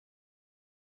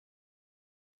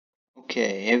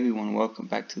Okay, everyone, welcome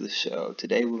back to the show.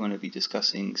 Today we're going to be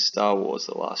discussing Star Wars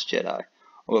The Last Jedi.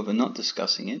 However, not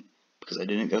discussing it because I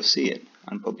didn't go see it.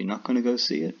 I'm probably not going to go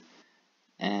see it.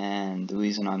 And the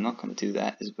reason I'm not going to do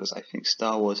that is because I think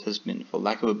Star Wars has been, for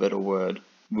lack of a better word,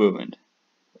 ruined.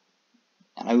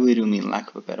 And I really do mean lack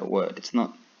of a better word. It's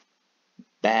not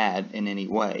bad in any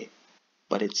way,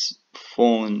 but it's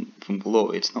fallen from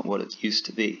glory. It's not what it used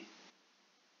to be.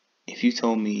 If you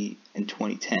told me in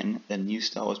 2010 that a new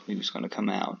Star Wars movie was going to come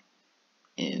out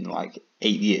in like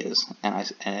 8 years,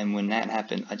 and when that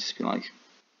happened, I'd just be like,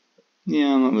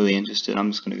 yeah, I'm not really interested.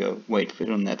 I'm just gonna go wait for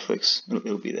it on Netflix.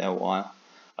 It'll be there a while.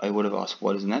 I would have asked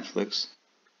what is Netflix,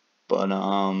 but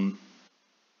the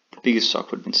biggest shock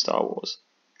would have been Star Wars,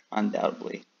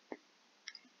 undoubtedly.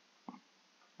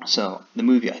 So the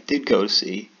movie I did go to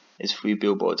see is Three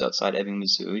Billboards Outside Ebbing,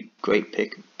 Missouri. Great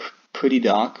pick, pretty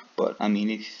dark, but I mean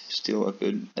it's still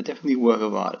a definitely work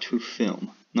of art, a true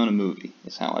film, not a movie.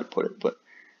 Is how I'd put it, but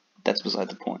that's beside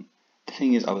the point. The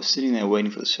thing is, I was sitting there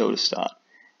waiting for the show to start,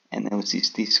 and there was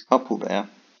this couple there,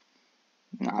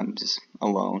 and I'm just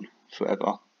alone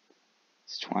forever,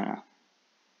 just trying to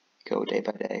go day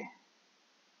by day.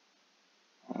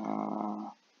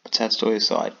 But sad story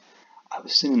aside, I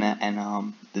was sitting there,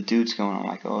 and the dude's going on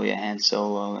like, oh yeah, Han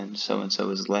Solo, and so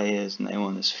is Leia's, and they were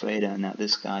on this freighter, and now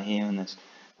this guy here, and this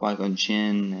Qui-Gon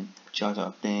Jinn, and Jar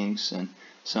Jar Binks, and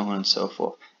so on and so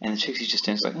forth. And the chick, she just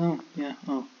stands like, oh yeah,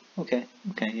 oh okay,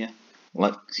 yeah.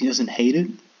 Like, she doesn't hate it,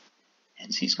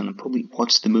 and she's gonna probably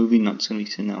watch the movie, not just gonna be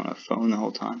sitting there on her phone the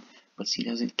whole time, but she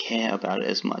doesn't care about it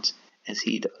as much as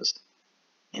he does.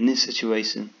 In this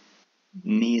situation,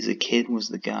 me as a kid was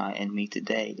the guy, and me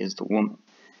today is the woman.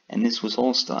 And this was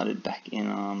all started back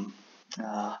in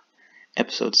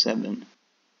episode 7,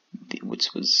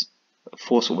 which was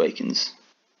Force Awakens.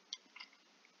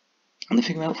 And the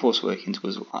thing about Force Awakens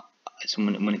was,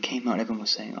 when it came out, everyone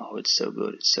was saying, oh, it's so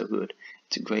good, it's so good,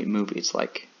 it's a great movie, it's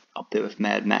like up there with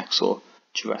Mad Max or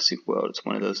Jurassic World. It's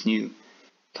one of those new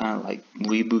kind of like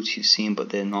reboots you've seen, but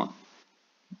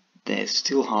they're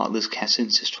still heartless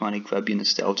Cassian's just trying to grab your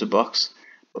nostalgia box,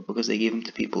 but because they give them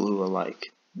to people who are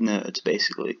like nerds,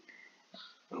 basically,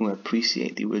 who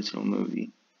appreciate the original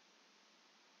movie,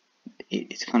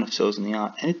 it kind of shows in the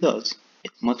art, and it does.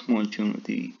 It's much more in tune with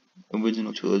the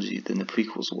original trilogy than the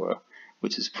prequels were,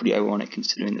 which is pretty ironic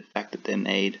considering the fact that they're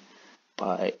made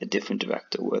by a different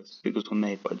director, where the prequels were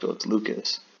made by George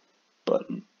Lucas. But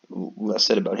less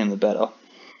said about him, the better.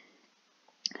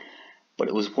 But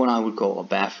it was what I would call a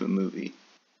bathroom movie.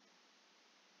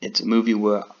 It's a movie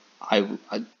where I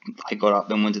got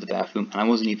up and went to the bathroom, and I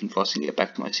wasn't even fussing to get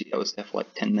back to my seat. I was there for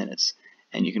like 10 minutes,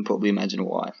 and you can probably imagine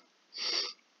why.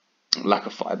 Lack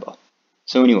of fiber.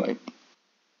 So anyway,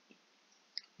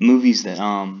 movies that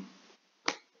I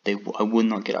would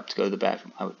not get up to go to the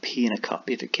bathroom. I would pee in a cup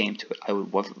if it came to it. I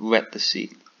would wet the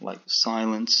seat, like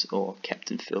Silence or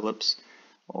Captain Phillips,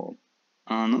 or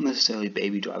not necessarily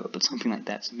Baby Driver, but something like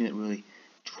that. Something that really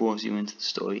draws you into the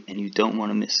story, and you don't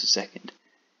want to miss a second.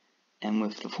 And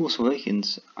with The Force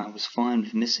Awakens, I was fine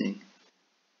with missing.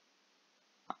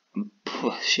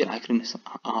 Shit, I could have missed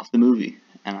half the movie,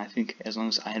 and I think as long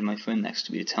as I had my friend next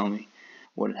to me to tell me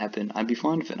what had happened, I'd be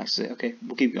fine with it. And I could say, okay,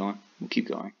 we'll keep going.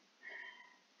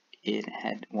 It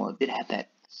had that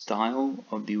style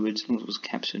of the originals was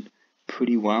captured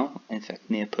pretty well, in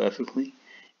fact near perfectly.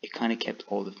 It kind of kept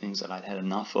all the things that I'd had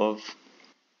enough of,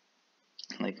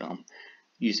 like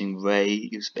using Rey.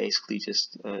 It was basically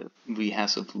just a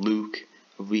rehash of Luke,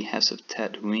 a rehash of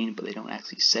Tatooine, but they don't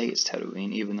actually say it's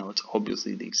Tatooine, even though it's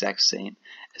obviously the exact same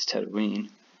as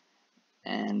Tatooine.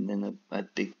 And then a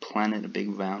big planet, a big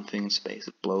round thing in space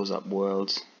that blows up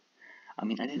worlds. I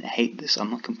mean, I didn't hate this. I'm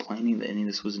not complaining that any of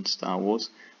this was in Star Wars,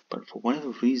 but for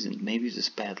whatever reason, maybe it's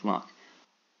just bad luck.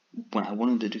 When I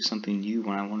wanted to do something new,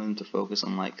 when I wanted him to focus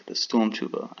on like the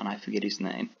Stormtrooper, and I forget his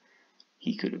name,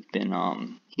 he would have been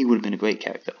a great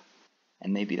character.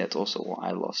 And maybe that's also why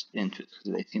I lost interest,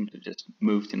 because they seem to have just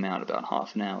moved him out about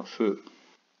half an hour through.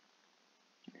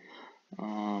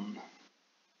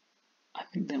 I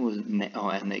think that was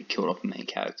and they killed off the main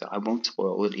character. I won't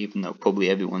spoil it, even though probably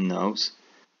everyone knows.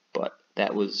 But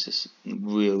that was just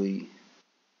really,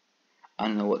 I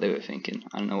don't know what they were thinking.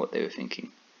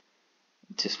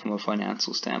 Just from a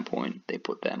financial standpoint, they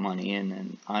put that money in,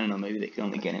 and I don't know, maybe they could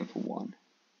only get in for one.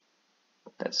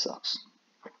 That sucks.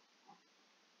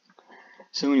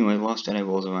 So anyway, Last Jedi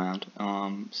rolls around.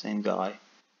 Same guy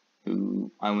who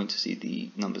I went to see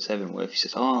the number 7 with. He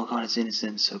says, oh god, it's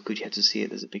innocent, so good, you have to see it,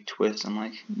 there's a big twist. I'm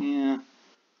like, yeah,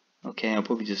 okay, I'll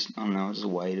probably just, I don't know, just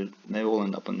waited. They all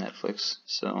end up on Netflix.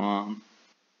 So,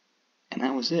 and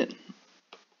that was it.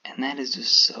 And that is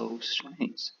just so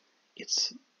strange.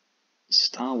 it's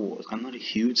Star Wars. I'm not a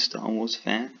huge Star Wars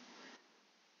fan.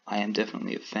 I am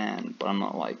definitely a fan, but I'm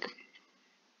not like,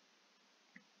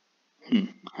 I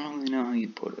don't really know how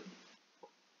you'd put it.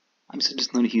 I'm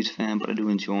just not a huge fan, but I do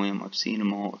enjoy them. I've seen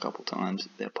them all a couple times.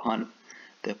 They're part of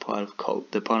the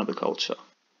culture.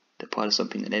 They're part of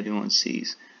something that everyone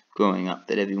sees growing up,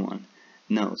 that everyone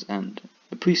knows and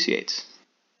appreciates.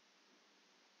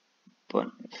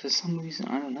 But for some reason,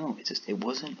 I don't know. It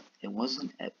wasn't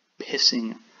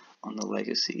pissing on the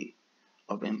legacy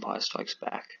of Empire Strikes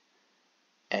Back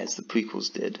as the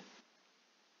prequels did.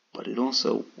 But it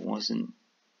also wasn't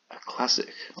a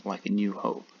classic like A New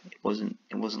Hope. It wasn't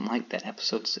like that.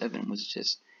 Episode 7 was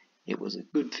just, it was a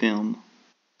good film,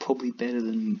 probably better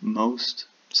than most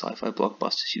sci-fi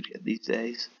blockbusters you'd get these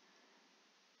days.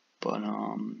 But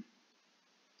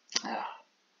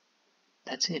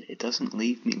that's it. It doesn't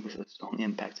leave me with a strong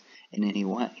impact in any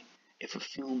way. If a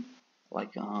film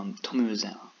like Tommy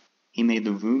Wiseau, he made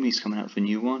The Room, he's coming out with a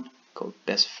new one called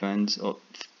Best Friends or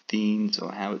Fiends,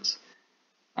 or how it's,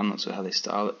 I'm not sure how they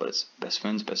style it, but it's Best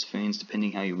Friends, Best Fiends,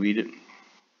 depending how you read it.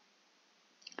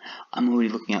 I'm already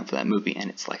looking out for that movie, and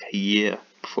it's like a year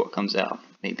before it comes out,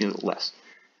 maybe a little less.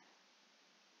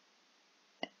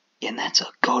 And that's a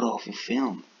god-awful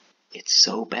film. It's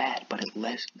so bad, but it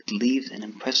leaves an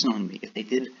impression on me. If they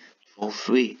did it for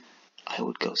free, I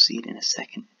would go see it in a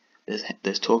second.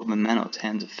 There's talk of Mementos,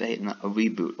 Hands of Fate, and a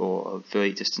reboot or a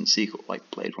very distant sequel like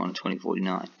Blade Runner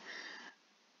 2049.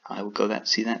 I would go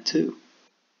see that too,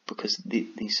 because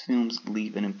these films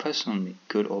leave an impression on me,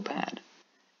 good or bad.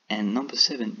 And number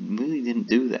 7 really didn't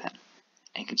do that.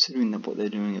 And considering that what they're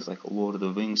doing is like a Lord of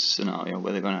the Rings scenario,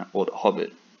 where they're gonna, or The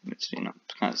Hobbit, which, you know,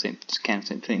 it's kind of the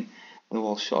same thing. They're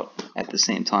all shot at the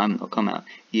same time, and they'll come out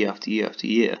year after year after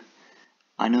year.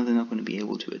 I know they're not going to be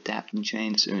able to adapt and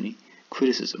change to any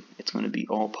criticism. It's going to be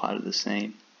all part of the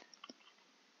same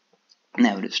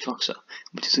narrative structure,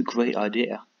 which is a great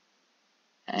idea,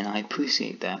 and I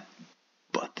appreciate that.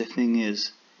 But the thing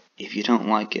is, if you don't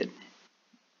like it,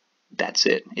 that's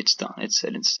it. It's done. It's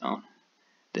set in stone.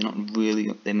 They're not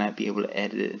really. They might be able to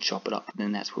edit it and chop it up, and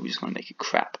then that's probably just going to make it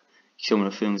crap. Some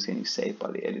of the film is getting saved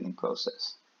by the editing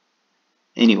process.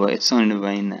 Anyway, it's starting to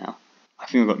rain now. I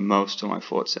think I've got most of my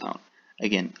thoughts out.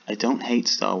 Again, I don't hate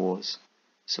Star Wars,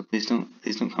 so please don't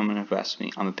come and harass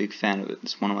me. I'm a big fan of it.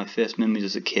 It's one of my first memories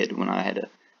as a kid when I had a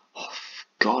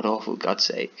god-awful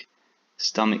gutsache,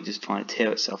 stomach just trying to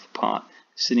tear itself apart,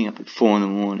 sitting up at 4 in the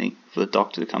morning for the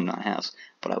doctor to come to our house.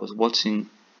 But I was watching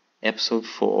episode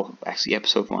 4, actually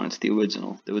episode 1, it's the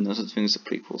original. There were no such thing as the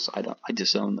prequels. I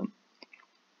disown them.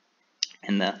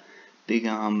 And the big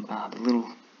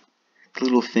the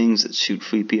little things that shoot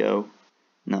 3PO,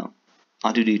 no,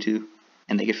 R2-D2,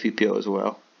 and they get 3PO as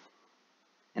well.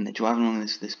 And they're driving along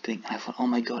this thing, and I thought, oh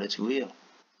my god, it's real.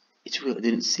 It's real. It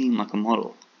didn't seem like a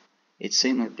model. It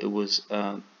seemed like it was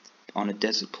on a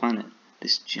desert planet,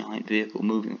 this giant vehicle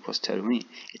moving across Tatooine.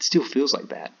 It still feels like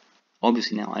that.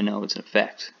 Obviously now I know it's an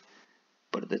effect,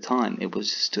 but at the time it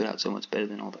was stood out so much better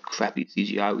than all the crappy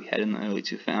CGI we had in the early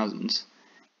 2000s.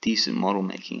 Decent model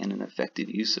making and an effective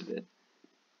use of it.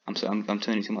 I'm sorry, I'm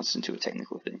turning too much into a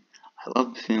technical thing. I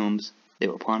love the films. They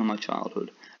were part of my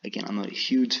childhood. Again, I'm not a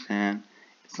huge fan.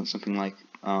 It's not something like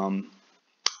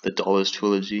the Dollars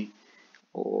trilogy,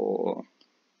 or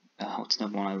what's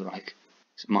another one I like?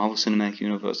 It's Marvel Cinematic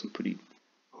Universe. I'm pretty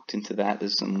hooked into that.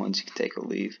 There's some ones you can take or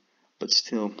leave, but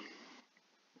still,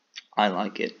 I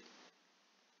like it.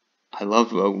 I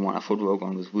love Rogue One. I thought Rogue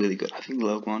One was really good. I think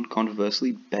Rogue One,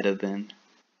 controversially, better than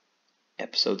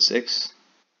Episode 6.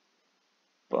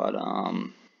 But I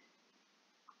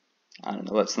don't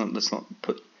know. Let's not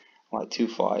put like two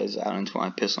fires out and try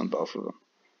and piss on both of them.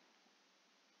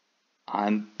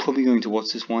 I'm probably going to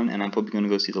watch this one, and I'm probably going to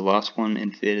go see the last one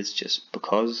in theaters just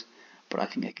because. But I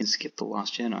think I can skip The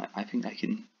Last Jedi. I think I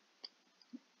can,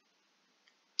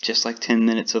 just like 10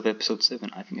 minutes of Episode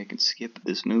 7. I think I can skip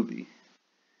this movie,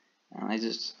 and I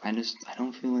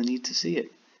don't feel a need to see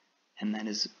it, and that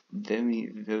is very,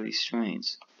 very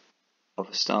strange of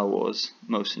a Star Wars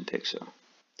motion picture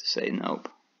to say nope.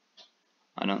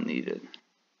 I don't need it.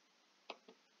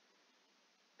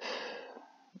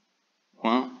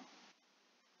 Well,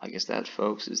 I guess that,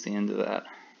 folks, is the end of that.